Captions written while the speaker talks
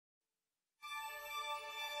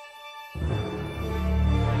When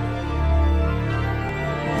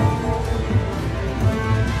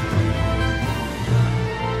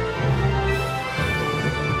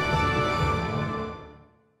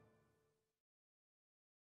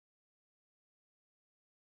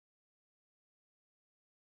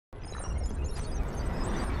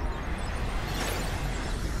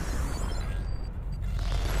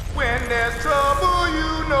there's trouble,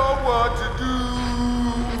 you know what to do.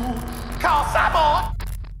 Call Cyborg!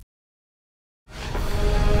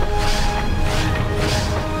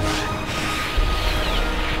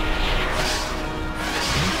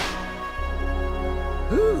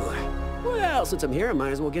 Ooh. Well, since I'm here, I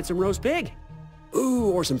might as well get some roast pig.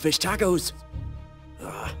 Ooh, or some fish tacos.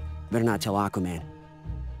 Better not tell Aquaman.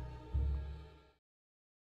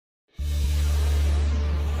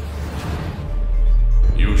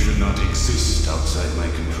 You should not exist outside my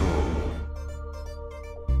control.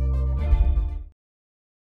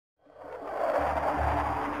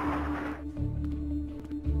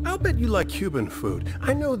 I'll bet you like Cuban food.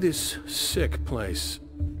 I know this sick place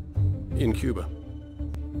in Cuba.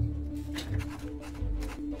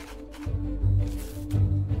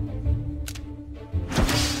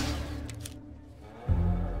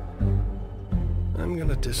 I'm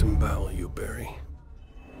gonna disembowel you, Barry.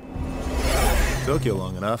 Took you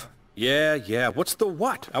long enough. Yeah, what's the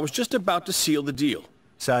what? I was just about to seal the deal.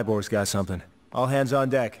 Cyborg's got something. All hands on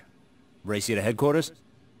deck. Race you to headquarters?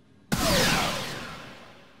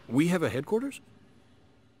 We have a headquarters?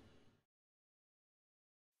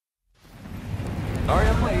 Sorry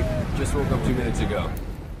I'm late. Just woke up 2 minutes ago.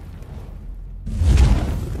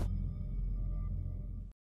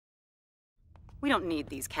 We don't need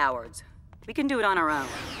these cowards. We can do it on our own.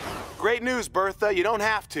 Great news, Bertha. You don't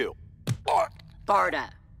have to. Barda.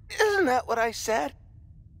 Isn't that what I said?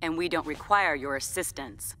 And we don't require your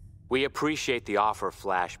assistance. We appreciate the offer,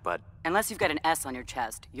 Flash, but... Unless you've got an S on your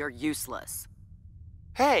chest, you're useless.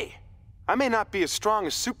 Hey, I may not be as strong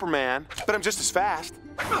as Superman, but I'm just as fast.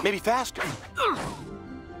 Maybe faster.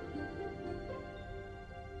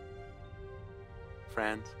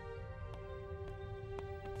 Friends?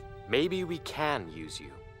 maybe we can use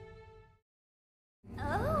you.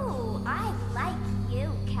 Oh, I like you,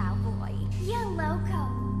 cowboy. You're loco.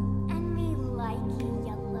 And me like you,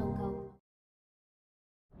 you're loco.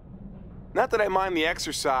 Not that I mind the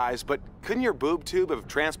exercise, but couldn't your boob tube have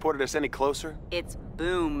transported us any closer? It's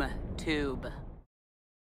boom tube.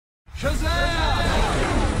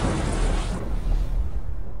 Shazam!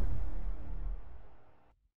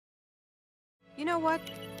 You know what?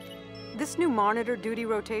 This new monitor duty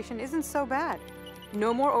rotation isn't so bad.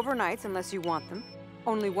 No more overnights unless you want them.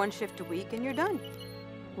 Only one shift a week and you're done.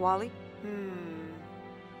 Wally? I'm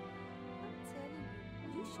telling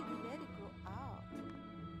you, you should let it go out.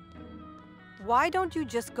 Why don't you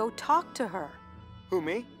just go talk to her? Who,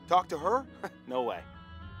 me? Talk to her? No way.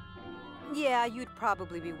 Yeah, you'd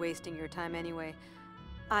probably be wasting your time anyway.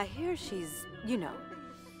 I hear she's, you know,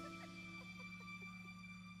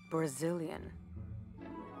 Brazilian.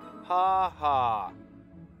 Ha ha.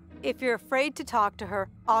 If you're afraid to talk to her,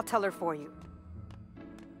 I'll tell her for you.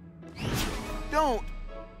 Don't!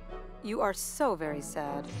 You are so very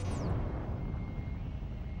sad.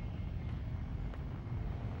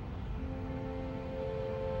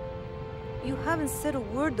 You haven't said a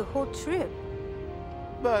word the whole trip.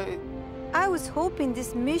 But... I was hoping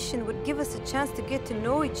this mission would give us a chance to get to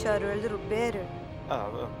know each other a little better.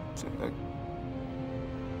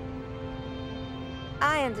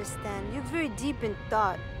 I understand. You're very deep in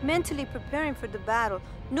thought, mentally preparing for the battle.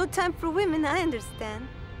 No time for women, I understand.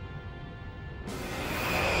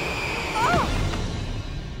 Oh!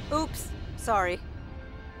 Oops, sorry.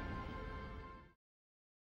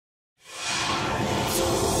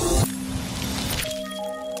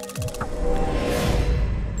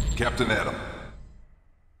 Captain Adam.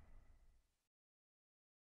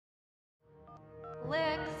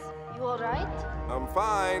 Lex, you alright? I'm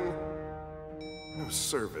fine. No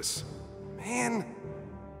service. Man.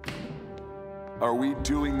 Are we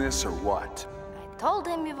doing this or what? I told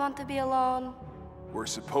him you want to be alone. We're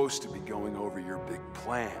supposed to be going over your big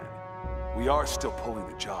plan. We are still pulling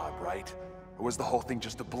the job, right? Or was the whole thing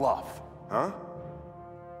just a bluff? Huh?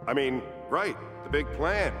 I mean, right, the big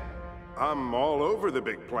plan. I'm all over the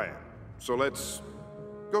big plan. So let's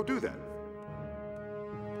go do that.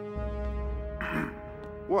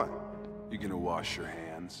 What? You gonna wash your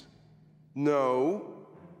hands? No,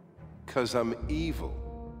 'cause I'm evil.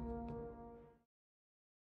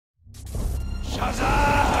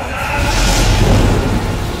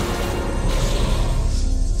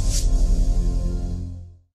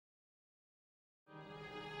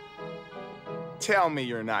 Tell me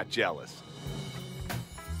you're not jealous.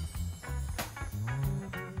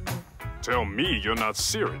 Tell me you're not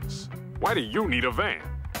serious. Why do you need a van?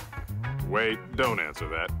 Wait, don't answer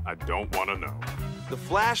that. I don't want to know. The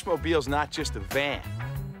Flashmobile's not just a van.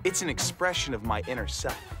 It's an expression of my inner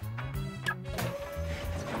self.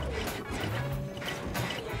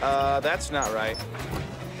 That's not right.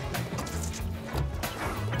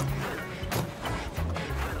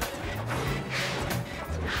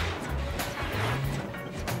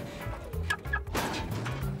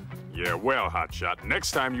 Yeah, well, Hotshot, next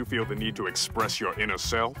time you feel the need to express your inner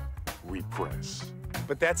self, repress.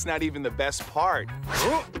 But that's not even the best part.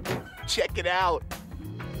 Check it out.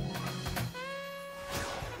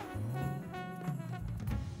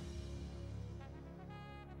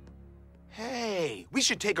 Hey, we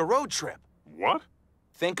should take a road trip. What?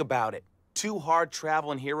 Think about it. Two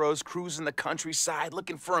hard-traveling heroes cruising the countryside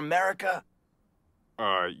looking for America.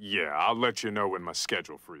 Yeah, I'll let you know when my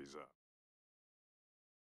schedule frees up.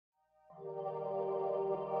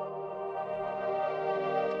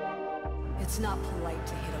 It's not polite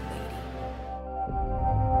to hit a lady.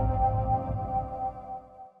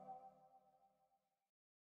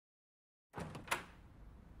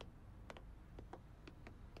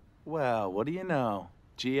 Well, what do you know?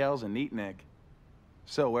 GL's a neat Nick.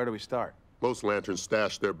 So, where do we start? Most lanterns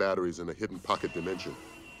stash their batteries in a hidden pocket dimension.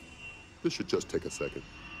 This should just take a second.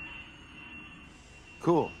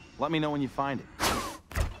 Cool. Let me know when you find it.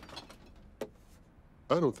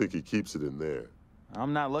 I don't think he keeps it in there.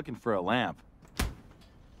 I'm not looking for a lamp.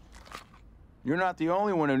 You're not the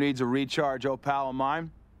only one who needs a recharge, oh pal of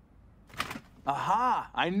mine. Aha!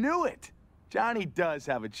 I knew it! Johnny does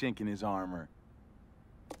have a chink in his armor.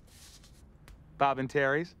 Bob and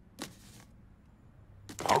Terry's?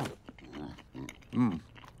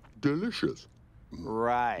 Delicious.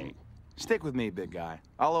 Right. Stick with me, big guy.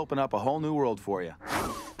 I'll open up a whole new world for you.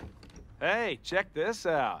 Hey, check this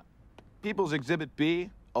out. People's Exhibit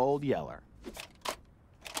B, Old Yeller.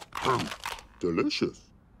 Delicious.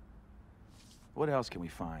 What else can we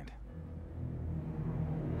find?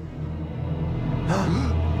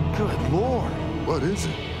 Good Lord! What is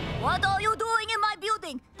it? What are you doing in my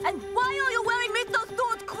building? And why are you wearing Mr.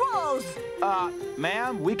 Stuart's clothes?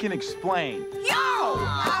 Ma'am, we can explain. Yo!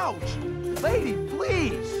 Ouch! Lady,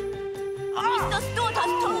 please! Mr. Stewart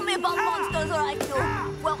has told me about monsters like you.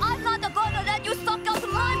 Well, I'm not gonna let you suck out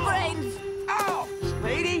my brains. Ouch!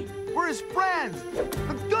 Lady, we're his friends.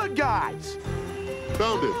 The good guys.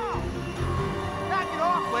 Found it. Knock it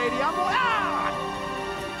off, lady. I'm...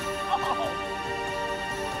 Oh.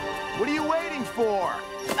 What are you waiting for?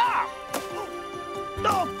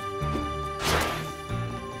 No!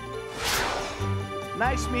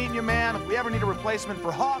 Nice meeting you, man. If we ever need a replacement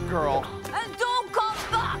for Hawk Girl... And don't come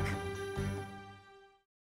back!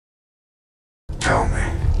 Tell me,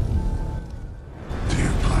 do you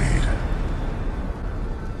bleed?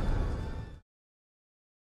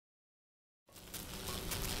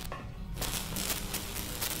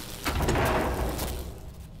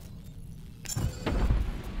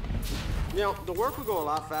 You know, the work would go a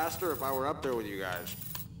lot faster if I were up there with you guys.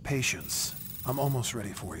 Patience. I'm almost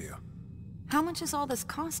ready for you. How much is all this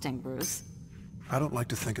costing, Bruce? I don't like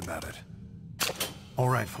to think about it. All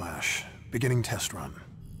right, Flash. Beginning test run.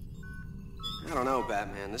 I don't know,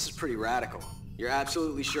 Batman. This is pretty radical. You're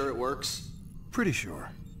absolutely sure it works? Pretty sure.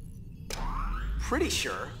 Pretty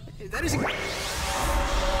sure? That isn't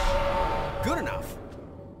good enough.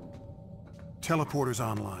 Teleporter's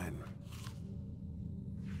online.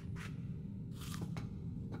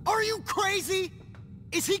 Are you crazy?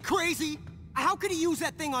 Is he crazy? How could he use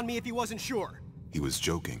that thing on me if he wasn't sure? He was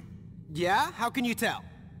joking. Yeah? How can you tell?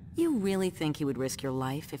 You really think he would risk your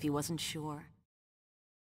life if he wasn't sure?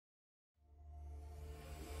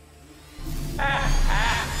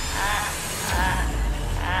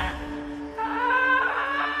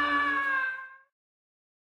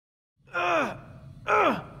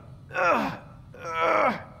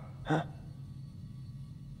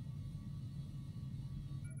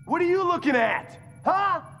 What are you looking at?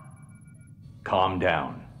 Huh? Calm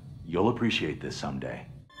down. You'll appreciate this someday.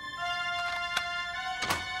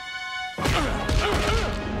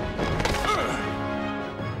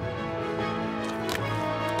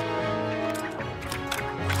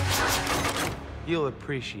 You'll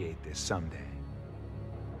appreciate this someday.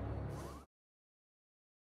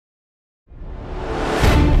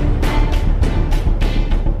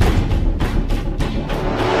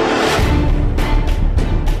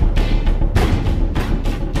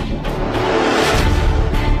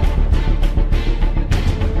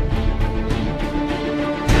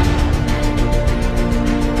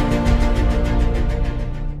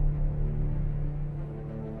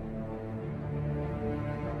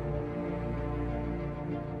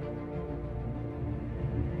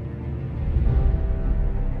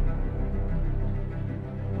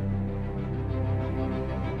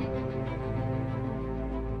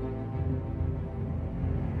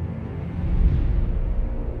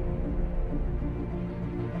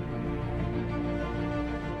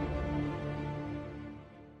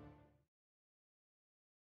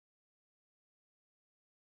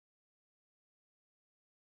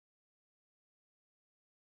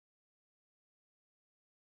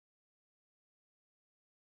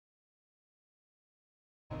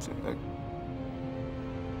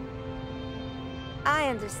 I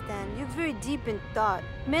understand. You're very deep in thought,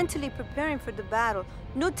 mentally preparing for the battle.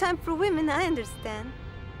 No time for women, I understand.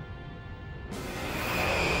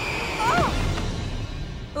 Oh!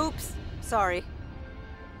 Oops, sorry.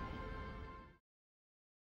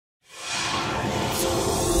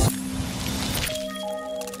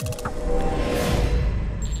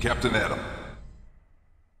 Captain Adam.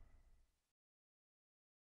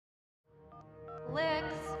 Lex,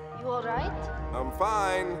 you alright? I'm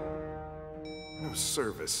fine. No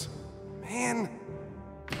service. Man.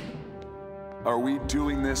 Are we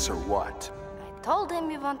doing this or what? I told him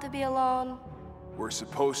you want to be alone. We're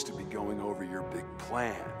supposed to be going over your big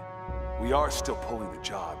plan. We are still pulling the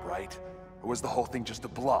job, right? Or was the whole thing just a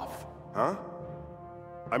bluff? Huh?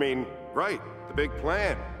 I mean, right, the big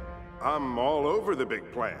plan. I'm all over the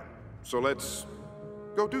big plan. So let's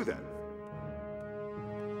go do that.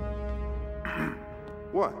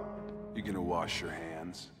 What? You gonna wash your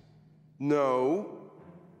hands? No,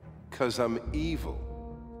 'cause I'm evil.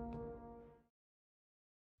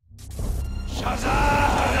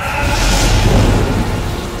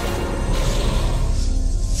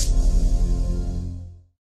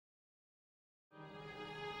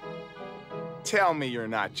 Tell me you're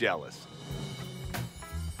not jealous.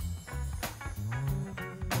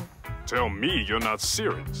 Tell me you're not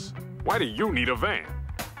serious. Why do you need a van?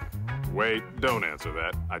 Wait, don't answer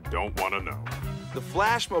that. I don't want to know. The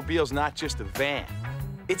Flashmobile's not just a van.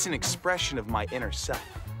 It's an expression of my inner self.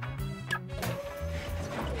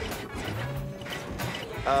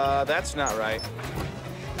 That's not right.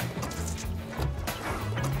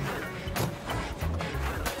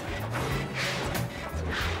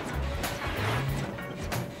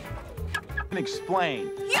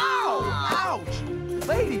 Explain. Yo! Ouch!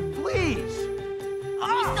 Lady, please!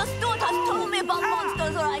 Mr. Stewart has told me about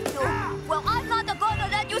monsters like you. Well, I'm not gonna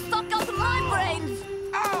let you suck out my brains!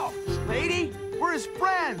 Ouch! Lady, we're his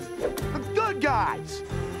friends! The good guys!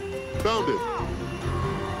 Found it.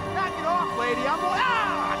 Knock it off, lady! I'm...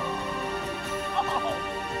 Ah! Oh!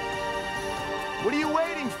 What are you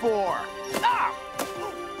waiting for? Ah!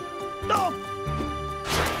 No!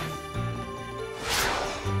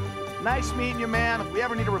 Nice meeting you, man. If we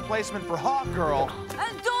ever need a replacement for Hawk Girl...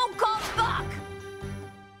 And don't come back!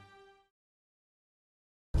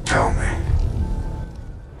 Tell me.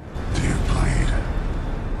 Do you bleed?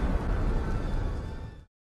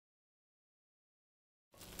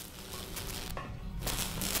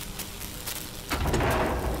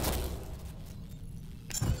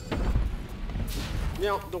 You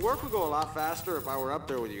know, the work would go a lot faster if I were up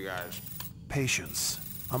there with you guys. Patience.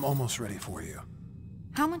 I'm almost ready for you.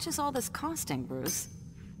 How much is all this costing, Bruce?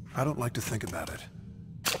 I don't like to think about it.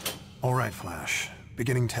 All right, Flash.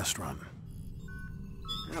 Beginning test run.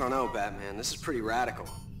 I don't know, Batman. This is pretty radical.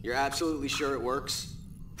 You're absolutely sure it works?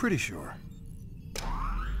 Pretty sure.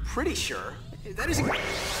 Pretty sure? That isn't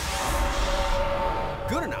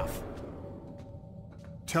good enough.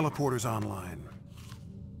 Teleporter's online.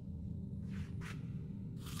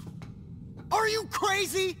 Are you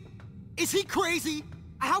crazy? Is he crazy?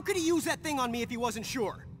 How could he use that thing on me if he wasn't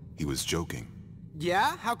sure? He was joking.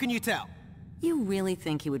 Yeah? How can you tell? You really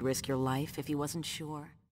think he would risk your life if he wasn't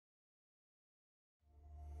sure?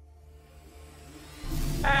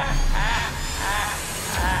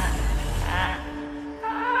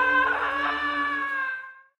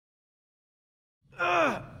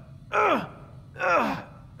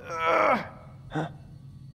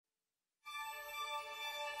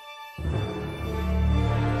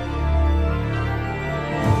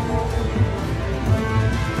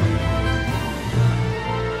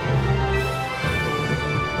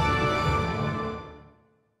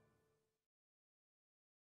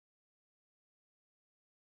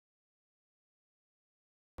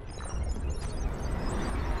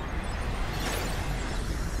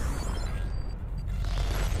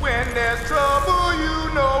 When there's trouble,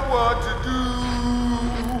 you know what to do.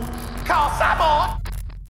 Call Cyborg!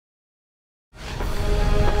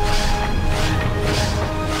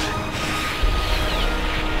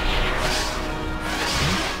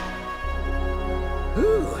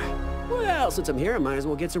 Ooh. Well, since I'm here, I might as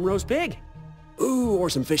well get some roast pig. Ooh, or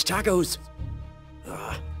some fish tacos.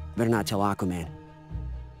 Better not tell Aquaman.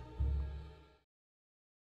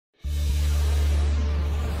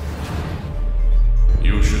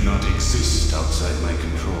 You should not exist outside my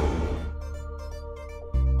control.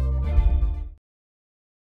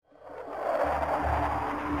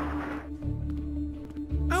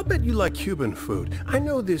 I'll bet you like Cuban food. I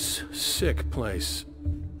know this sick place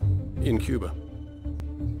in Cuba.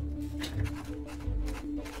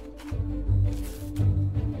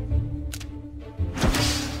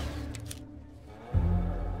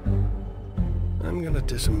 I'm gonna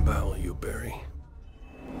disembowel you, Barry.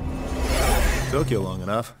 Took you long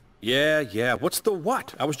enough. Yeah, what's the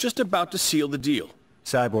what? I was just about to seal the deal.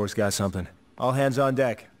 Cyborg's got something. All hands on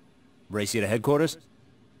deck. Race you to headquarters?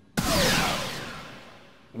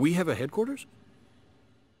 We have a headquarters?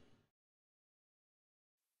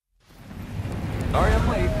 Sorry I'm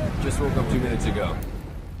late. Just woke up 2 minutes ago.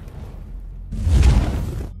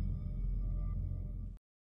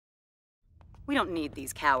 We don't need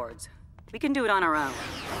these cowards. We can do it on our own.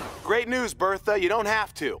 Great news, Bertha. You don't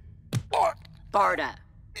have to. Barda.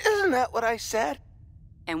 Isn't that what I said?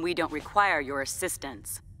 And we don't require your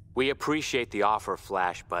assistance. We appreciate the offer,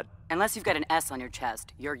 Flash, but... Unless you've got an S on your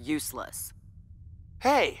chest, you're useless.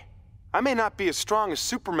 Hey, I may not be as strong as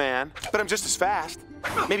Superman, but I'm just as fast.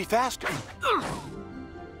 Maybe faster.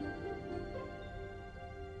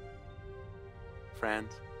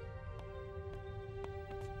 Friends?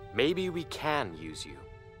 Maybe we can use you.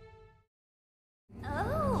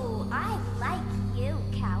 Oh, I like you,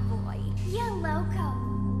 cowboy. You're loco.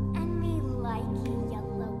 And me like you're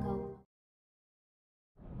loco.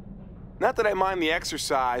 Not that I mind the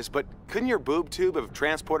exercise, but couldn't your boob tube have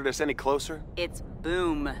transported us any closer? It's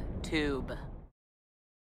boom tube.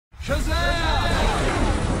 Shazam!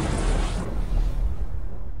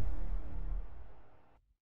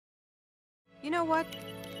 You know what?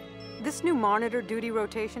 This new monitor duty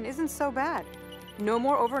rotation isn't so bad. No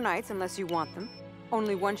more overnights unless you want them.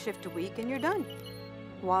 Only one shift a week and you're done.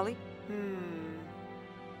 Wally?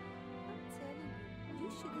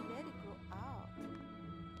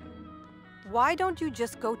 Why don't you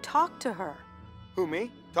just go talk to her? Who, me?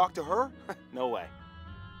 Talk to her? No way.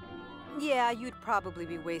 Yeah, you'd probably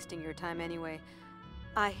be wasting your time anyway.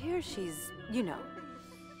 I hear she's, you know,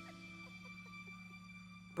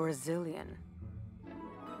 Brazilian.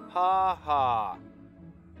 Ha ha.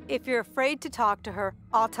 If you're afraid to talk to her,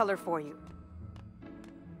 I'll tell her for you.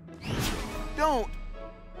 Don't!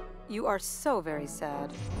 You are so very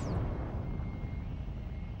sad.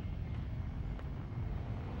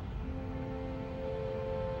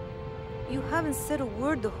 You haven't said a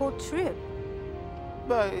word the whole trip.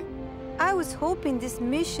 But... I was hoping this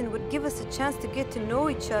mission would give us a chance to get to know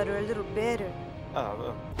each other a little better.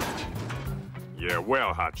 Yeah,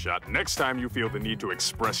 well, Hotshot, next time you feel the need to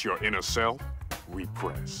express your inner self,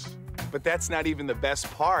 repress. But that's not even the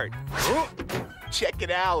best part. Check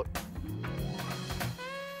it out.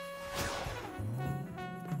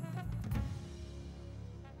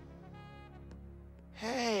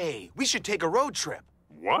 Hey, we should take a road trip.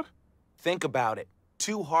 What? Think about it.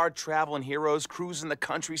 Two hard-traveling heroes cruising the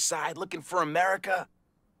countryside looking for America.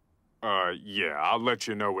 Yeah, I'll let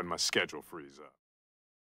you know when my schedule frees up.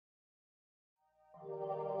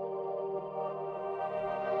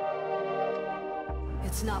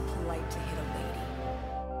 It's not polite to hit a lady.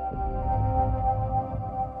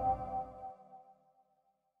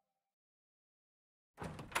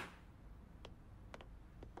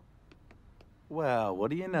 Well, what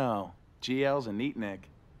do you know? GL's a neatnik.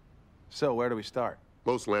 So, where do we start?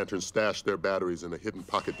 Most lanterns stash their batteries in a hidden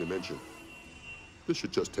pocket dimension. This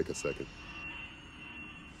should just take a second.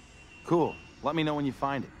 Cool. Let me know when you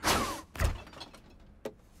find it.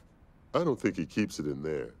 I don't think he keeps it in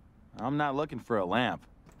there. I'm not looking for a lamp.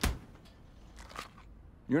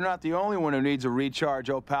 You're not the only one who needs a recharge,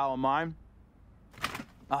 oh pal of mine.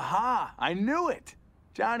 Aha! I knew it!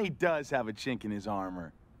 Johnny does have a chink in his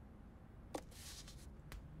armor.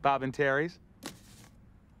 Bob and Terry's?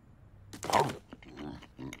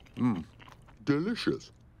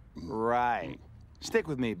 Delicious. Right. Stick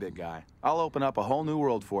with me, big guy. I'll open up a whole new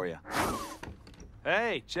world for you.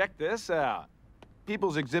 Hey, check this out.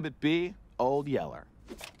 People's Exhibit B, Old Yeller.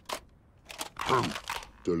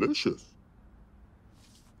 Delicious.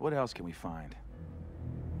 What else can we find?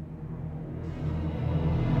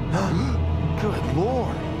 Good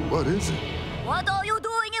Lord. What is it? What are you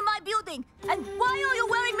doing in my building? And why are you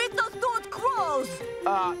wearing Mr. Stuart's clothes?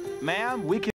 Ma'am, we can